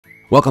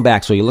Welcome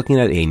back. So you're looking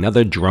at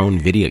another drone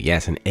video.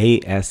 Yes, an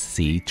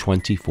ASC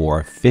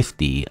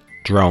 2450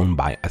 drone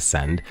by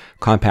Ascend.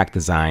 Compact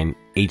design,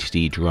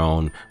 HD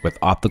drone with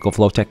optical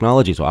flow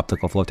technology. So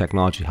optical flow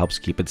technology helps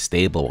keep it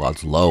stable while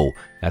it's low.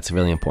 That's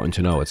really important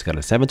to know. It's got a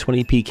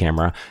 720p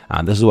camera.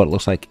 This is what it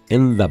looks like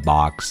in the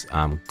box.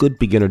 Good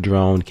beginner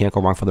drone. Can't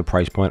go wrong for the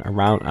price point.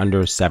 Around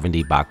under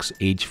 70 bucks.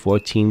 Age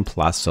 14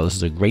 plus. So this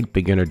is a great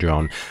beginner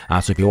drone.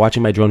 So if you're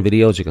watching my drone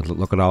videos, you can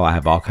look at all. I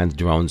have all kinds of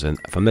drones and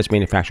from this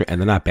manufacturer, and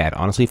they're not bad.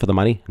 Honestly, for the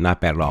money, not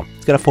bad at all.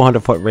 It's got a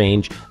 400-foot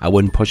range. I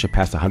wouldn't push it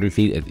past 100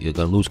 feet. You're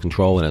going to lose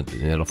control and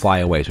it'll fly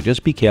away. So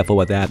just be careful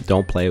with that.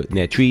 Don't play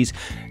near trees.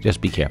 Just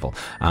be careful.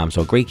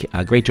 So great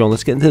drone.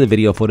 Let's get into the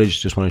video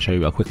footage. Just want to show you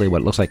real quickly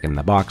what it looks like in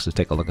the box. Let's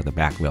take a look at the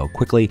back real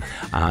quickly,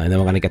 and then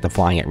we're going to get to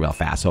flying it real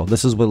fast. So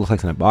this is what it looks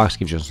like in the box.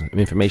 Gives you some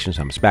information,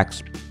 some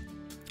specs.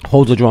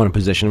 Holds the drone in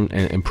position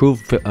and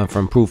improved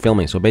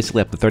filming. So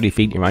basically up to 30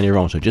 feet, you're on your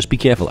own. So just be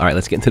careful. All right,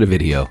 let's get into the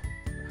video.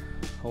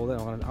 Hold it. I'm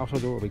going to also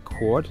do a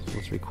record. So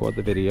let's record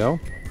the video.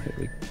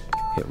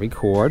 Hit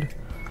record.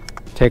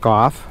 Take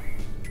off.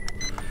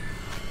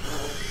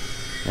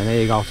 And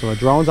there you go. So the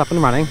drone's up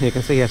and running. You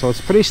can see here. So it's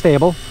pretty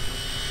stable.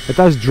 It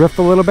does drift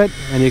a little bit,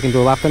 and you can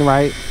do left and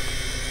right.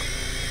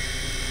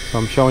 So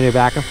I'm showing you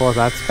back and forth.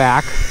 That's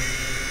back.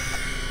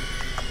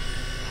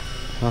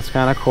 That's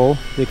kind of cool.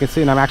 You can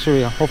see, and I'm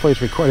actually, hopefully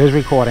it is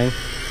recording.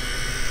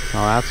 So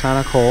that's kind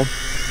of cool.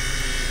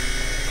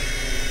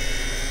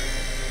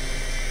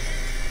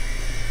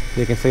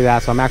 You can see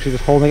that. So I'm actually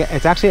just holding it.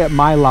 It's actually at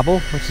my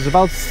level, which is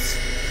about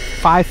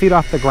 5 feet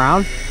off the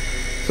ground.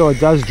 So it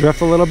does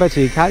drift a little bit,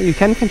 so you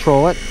can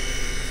control it.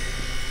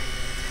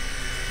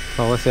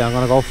 So let's see, I'm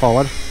going to go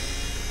forward.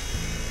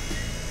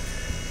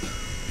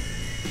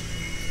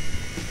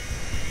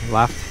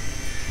 Left.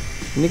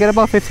 And you get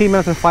about 15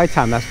 minutes of flight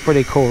time. That's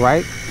pretty cool,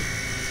 right?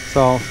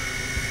 So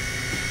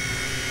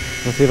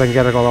let's see if I can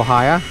get it a little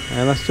higher.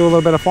 And let's do a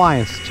little bit of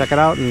flying. Check it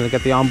out and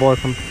get the onboard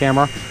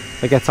camera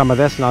to get some of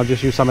this, and I'll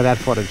just use some of that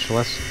footage. So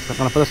I'm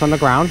going to put this on the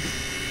ground.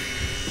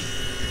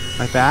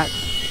 Like that.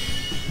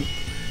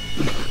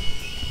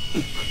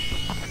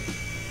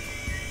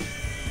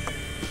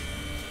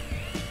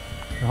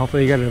 And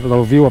hopefully you get a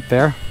little view up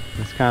there.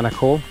 It's kind of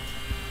cool.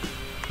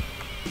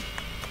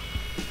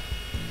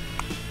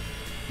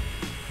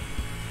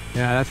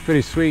 Yeah, that's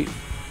pretty sweet.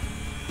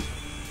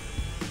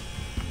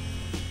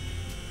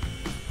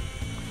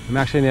 I'm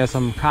actually near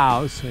some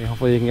cows. So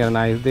hopefully you can get an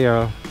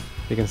idea.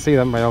 You can see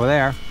them right over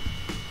there.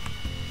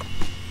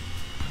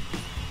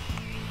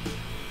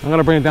 I'm going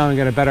to bring it down and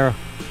get a better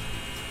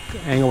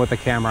angle with the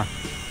camera.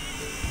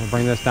 I'll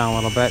bring this down a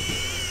little bit.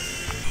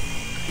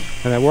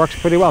 And it works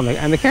pretty well.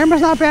 And the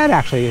camera's not bad,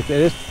 actually. It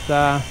is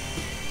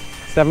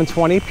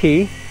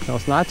 720p, so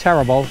it's not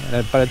terrible,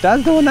 but it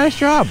does do a nice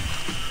job.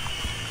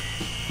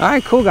 All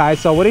right, cool, guys.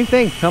 So what do you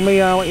think? Tell me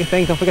what you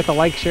think. Don't forget to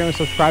like, share, and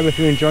subscribe if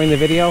you're enjoying the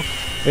video.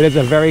 It is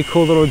a very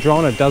cool little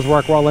drone. It does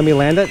work well. Let me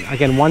land it.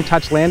 Again,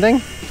 one-touch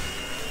landing.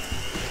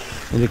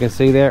 And you can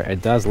see there,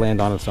 it does land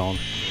on its own.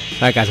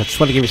 All right, guys, I just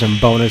want to give you some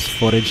bonus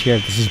footage here.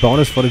 This is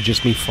bonus footage,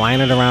 just me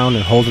flying it around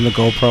and holding the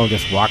GoPro,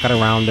 just walking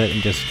around it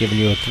and just giving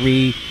you a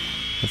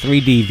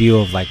 3D view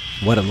of like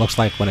what it looks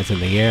like when it's in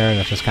the air, and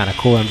it's just kind of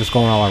cool. I'm just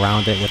going all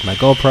around it with my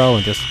GoPro,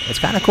 and just it's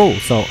kind of cool.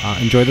 So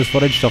enjoy this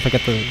footage. Don't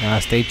forget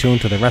to stay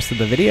tuned to the rest of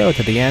the video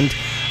to the end.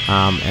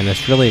 And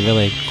it's really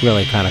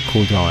kind of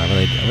cool drone.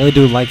 I really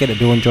do like it. I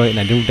do enjoy it, and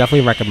I do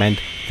definitely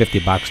recommend. 50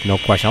 bucks, no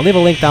question. I'll leave a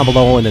link down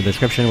below in the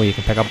description where you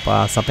can pick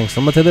up something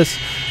similar to this.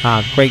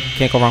 Great,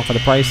 can't go wrong for the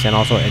price, and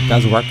also it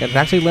does work. It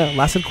actually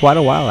lasted quite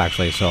a while,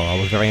 actually, so I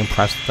was very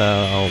impressed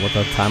with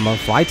the time of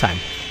flight time,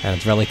 and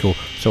it's really cool.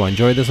 So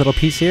enjoy this little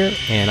piece here,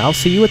 and I'll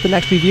see you at the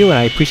next review, and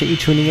I appreciate you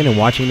tuning in and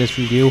watching this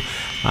review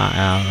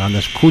on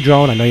this cool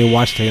drone. I know you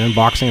watched the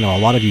unboxing, I know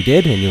a lot of you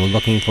did, and you were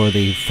looking for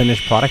the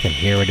finished product, and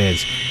here it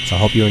is. So I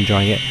hope you're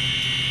enjoying it.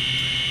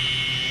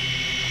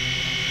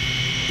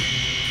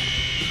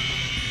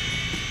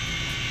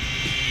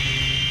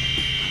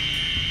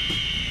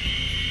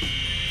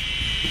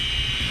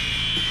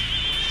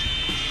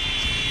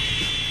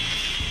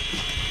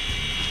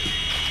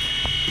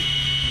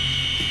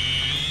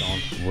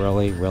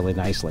 Really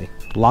nicely.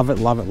 Love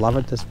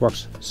it. This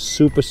works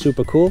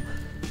super cool.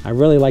 I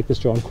really like this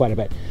drone quite a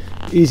bit.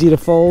 Easy to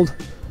fold,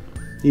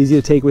 easy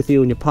to take with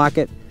you in your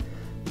pocket.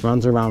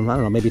 Runs around, I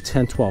don't know, maybe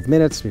 10-12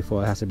 minutes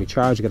before it has to be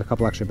charged. You get a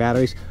couple extra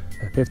batteries.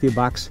 50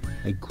 bucks.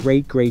 A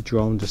great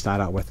drone to start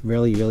out with.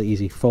 Really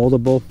easy.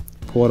 Foldable,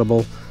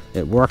 portable.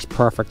 It works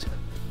perfect.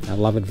 I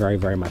love it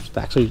very much.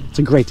 Actually, it's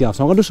a great deal.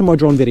 So I'm gonna do some more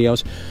drone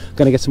videos.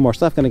 Gonna get some more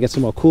stuff. Gonna get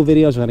some more cool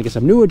videos. We're gonna get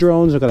some newer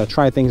drones. We're gonna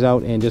try things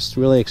out and just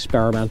really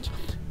experiment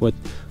with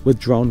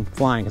drone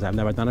flying, because I've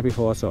never done it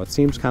before. So it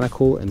seems kind of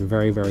cool and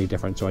very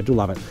different. So I do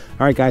love it.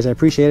 All right, guys, I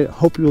appreciate it.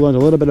 Hope you learned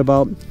a little bit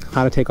about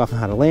how to take off and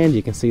how to land.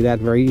 You can see that,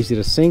 very easy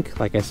to sync.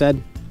 Like I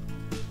said,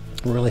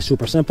 really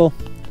super simple.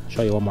 I'll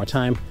show you one more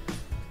time.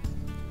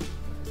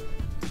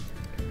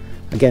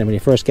 Again, when you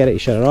first get it, you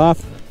shut it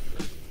off.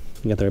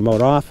 You get the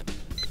remote off.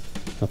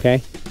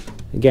 Okay,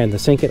 again, to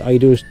sync it, all you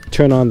do is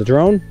turn on the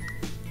drone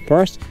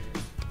first,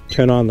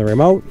 turn on the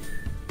remote,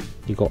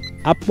 you go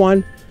up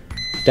one,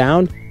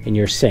 down, and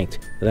you're synced.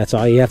 That's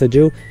all you have to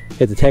do.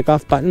 Hit the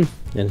takeoff button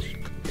and it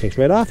takes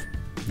right off.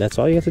 That's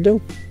all you have to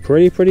do.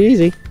 Pretty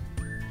easy.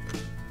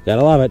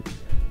 Gotta love it.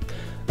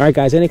 All right,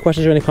 guys, any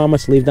questions or any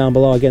comments, leave down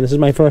below. Again, this is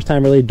my first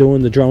time really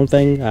doing the drone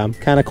thing.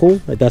 Kind of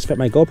cool. It does fit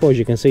my GoPro, as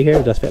you can see here.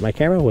 It does fit my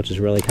camera, which is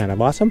really kind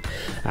of awesome.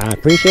 I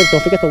appreciate it.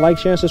 Don't forget to like,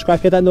 share, and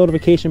subscribe. Hit that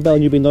notification bell,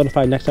 and you'll be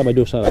notified next time I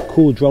do some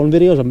cool drone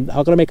videos. I'm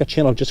going to make a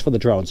channel just for the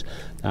drones.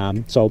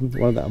 So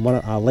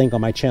a link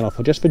on my channel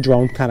for just for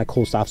drone kind of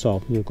cool stuff.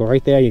 So you go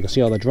right there. You can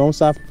see all the drone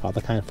stuff, all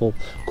the kind of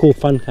cool,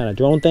 fun kind of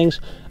drone things.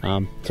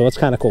 So it's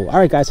kind of cool. All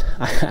right, guys,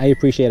 I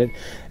appreciate it,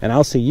 and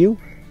I'll see you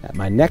at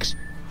my next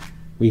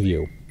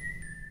review.